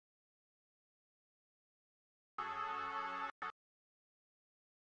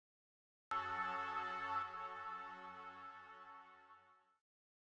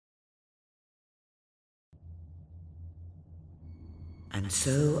And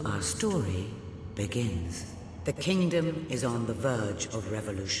so our story begins. The kingdom is on the verge of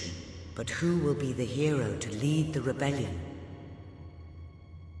revolution, but who will be the hero to lead the rebellion?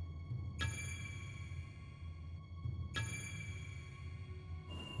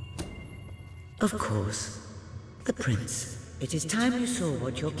 Of course, the prince. It is time you saw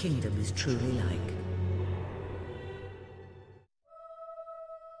what your kingdom is truly like.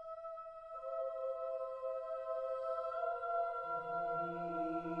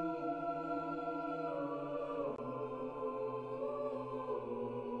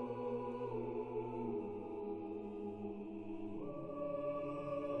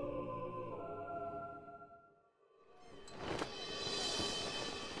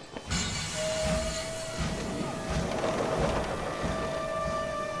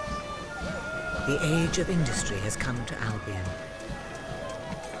 The age of industry has come to Albion.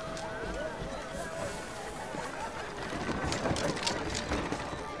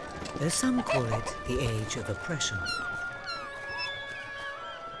 Though some call it the age of oppression.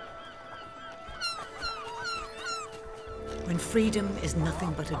 When freedom is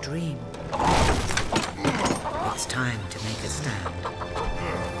nothing but a dream, it's time to make a stand.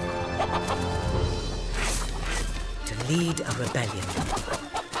 To lead a rebellion.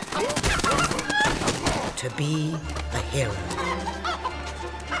 To be a hero.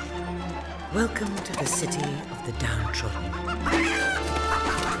 Welcome to the city of the downtrodden.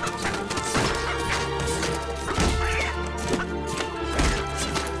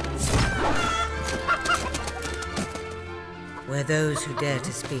 Where those who dare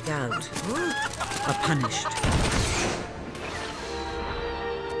to speak out are punished.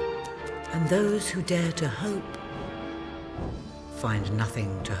 And those who dare to hope find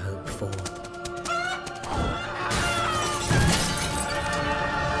nothing to hope for.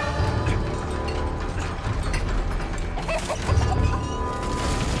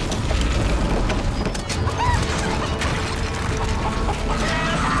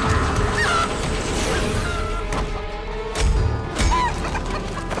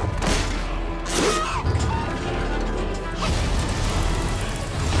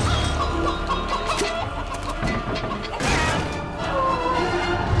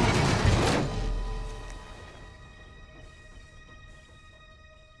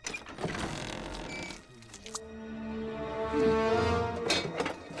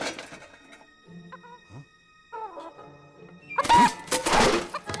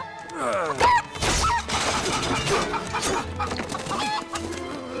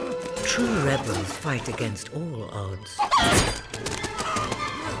 True rebels fight against all odds.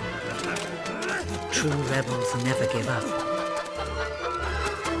 True rebels never give up.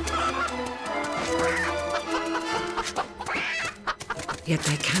 Yet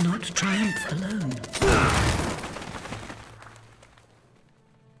they cannot triumph alone.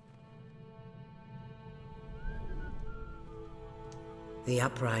 The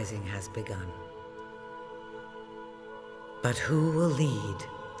uprising has begun. But who will lead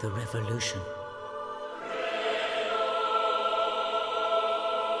the revolution?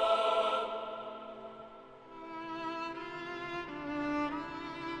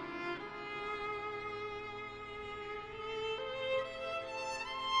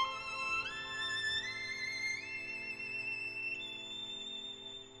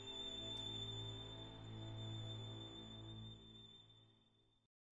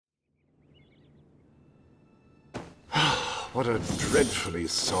 What a dreadfully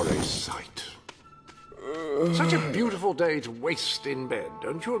sorry sight. Such a beautiful day to waste in bed,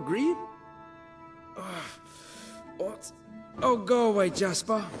 don't you agree? What? Oh, go away,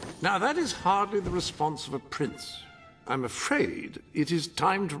 Jasper. Now, that is hardly the response of a prince. I'm afraid it is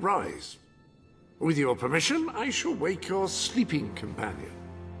time to rise. With your permission, I shall wake your sleeping companion.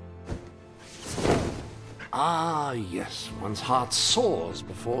 Ah, yes, one's heart soars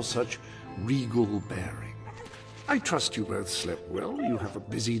before such regal bearing. I trust you both slept well. You have a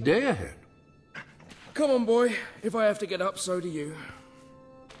busy day ahead. Come on, boy. If I have to get up, so do you.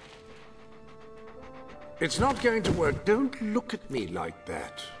 It's not going to work. Don't look at me like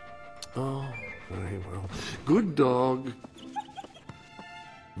that. Oh, very well. Good dog.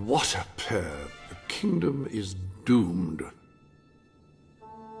 What a pair. The kingdom is doomed.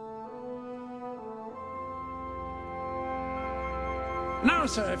 Now,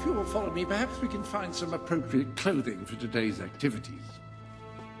 sir, if you will follow me, perhaps we can find some appropriate clothing for today's activities.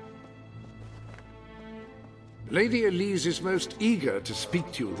 Lady Elise is most eager to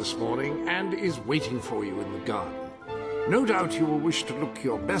speak to you this morning and is waiting for you in the garden. No doubt you will wish to look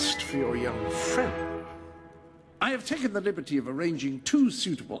your best for your young friend. I have taken the liberty of arranging 2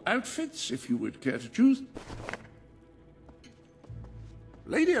 suitable outfits, if you would care to choose.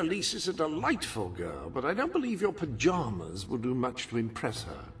 Lady Elise is a delightful girl, but I don't believe your pajamas will do much to impress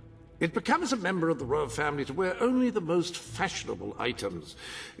her. It becomes a member of the royal family to wear only the most fashionable items,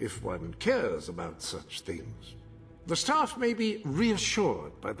 if one cares about such things. The staff may be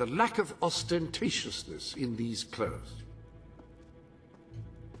reassured by the lack of ostentatiousness in these clothes.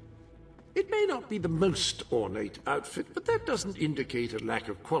 It may not be the most ornate outfit, but that doesn't indicate a lack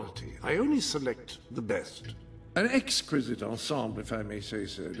of quality. I only select the best. An exquisite ensemble, if I may say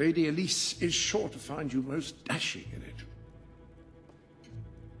so. Lady Elise is sure to find you most dashing in it.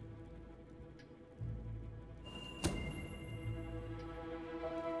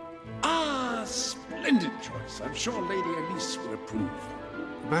 Ah, splendid choice. I'm sure Lady Elise will approve.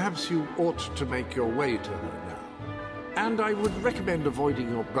 Perhaps you ought to make your way to her now. And I would recommend avoiding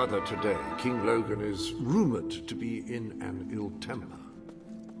your brother today. King Logan is rumored to be in an ill temper.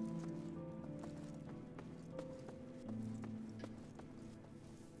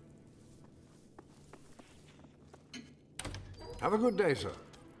 Have a good day, sir.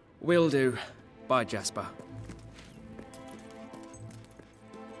 Will do. Bye, Jasper.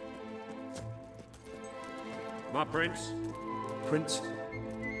 My prince. Prince.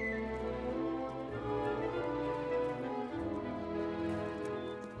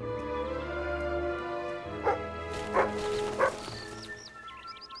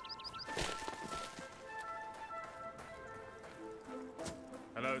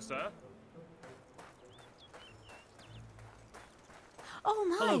 Hello, sir. Oh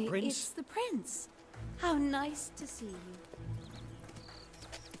my, Hello, Prince. it's the prince. How nice to see you.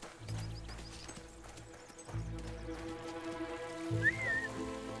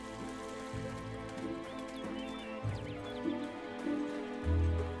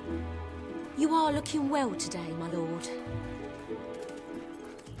 You are looking well today, my lord.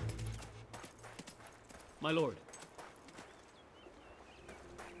 My lord.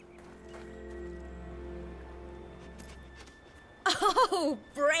 Oh,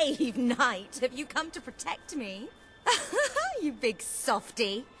 brave knight. Have you come to protect me? You big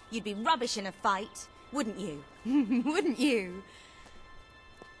softy. You'd be rubbish in a fight, wouldn't you? Wouldn't you?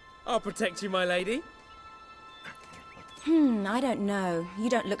 I'll protect you, my lady. I don't know. You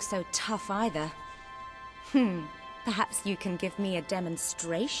don't look so tough either. Perhaps you can give me a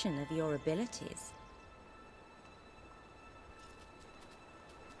demonstration of your abilities.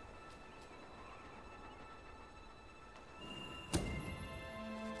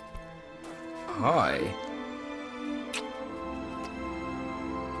 Hi.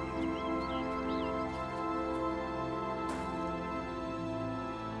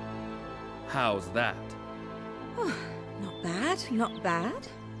 How's that? Not bad, not bad.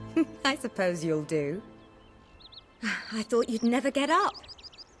 I suppose you'll do. I thought you'd never get up.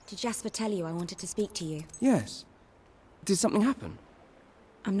 Did Jasper tell you I wanted to speak to you? Yes. Did something happen?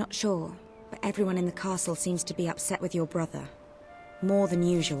 I'm not sure, but everyone in the castle seems to be upset with your brother. More than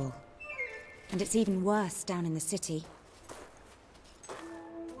usual. And it's even worse down in the city.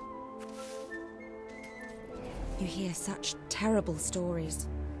 You hear such terrible stories.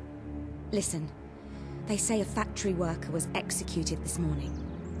 Listen, they say a factory worker was executed this morning.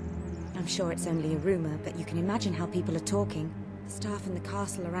 I'm sure it's only a rumor, but you can imagine how people are talking. The staff in the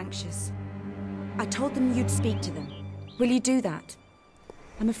castle are anxious. I told them you'd speak to them. Will you do that?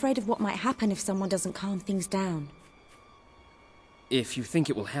 I'm afraid of what might happen if someone doesn't calm things down. If you think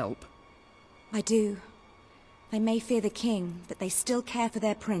it will help. I do. They may fear the king, but they still care for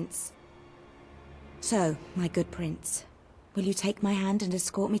their prince. So, my good prince, will you take my hand and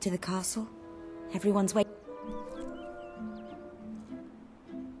escort me to the castle? Everyone's waiting.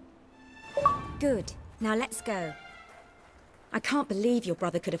 Good. Now let's go. I can't believe your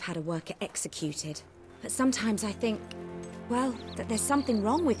brother could have had a worker executed. But sometimes I think, well, that there's something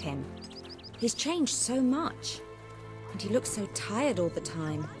wrong with him. He's changed so much. And he looks so tired all the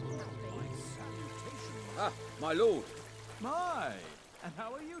time. Ah, my lord. My, and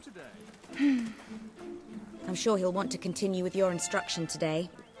how are you today? I'm sure he'll want to continue with your instruction today.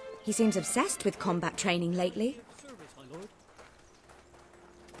 He seems obsessed with combat training lately. Service, my lord.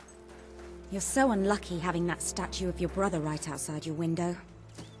 You're so unlucky having that statue of your brother right outside your window.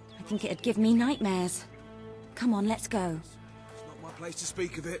 I think it'd give me nightmares. Come on, let's go. It's not my place to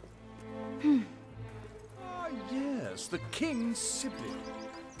speak of it. Ah, yes, the king's sibling.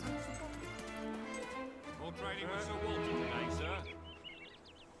 More training with Sir Walter today, sir.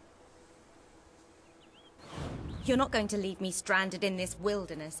 You're not going to leave me stranded in this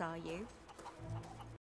wilderness, are you?